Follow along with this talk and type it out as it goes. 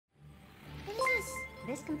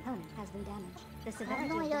This component has been damaged. The I have severity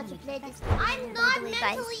no of idea damage to play affects this. I'm not By the way,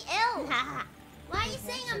 mentally ill. guys. Why are you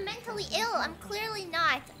saying I'm mentally ill? I'm clearly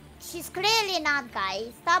not. She's clearly not,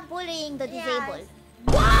 guys. Stop bullying the disabled.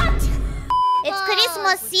 What? It's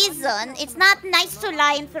Christmas season. It's not nice to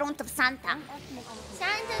lie in front of Santa.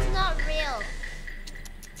 Santa's not real.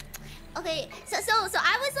 Okay, so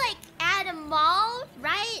I was like at a mall,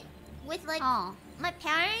 right? With like my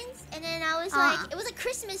parents, and then I was like, it was a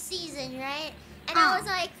Christmas season, right? And I was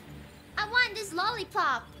like, I want this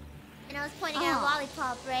lollipop, and I was pointing at a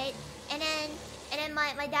lollipop, right? And then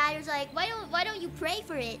my dad was like, why don't you pray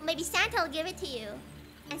for it? Maybe Santa will give it to you.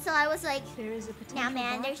 And so I was like, nah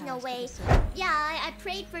man, there's no way. Yeah, I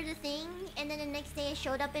prayed for the thing, and then the next day it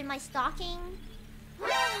showed up in my stocking.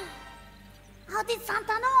 How did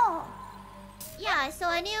Santa know? Yeah, so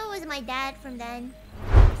I knew it was my dad from then.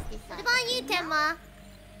 What about you, Tenma?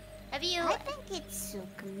 Have you... I think it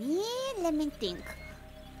took me... Let me think.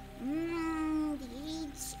 The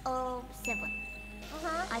age of 7.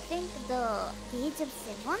 I think the age of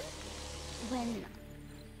 7, when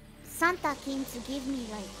Santa came to give me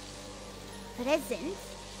like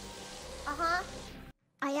presents.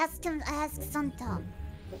 I asked Santa,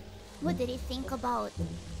 what did he think about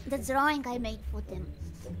the drawing I made for them?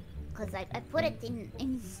 Because I put it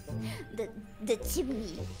in the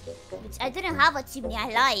chimney, which I didn't have a chimney. I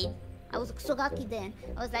lied. I was so cocky then.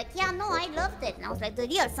 I was like, yeah, no, I loved it. And I was like, the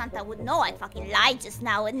real Santa would know I fucking lied just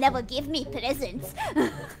now and never give me presents.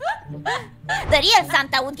 The real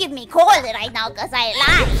Santa would give me cold right now because I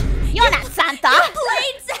lied. You're not Santa. You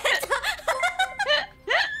played Santa.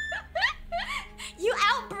 You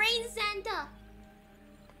outbrained Santa.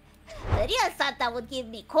 The real Santa would give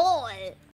me coal.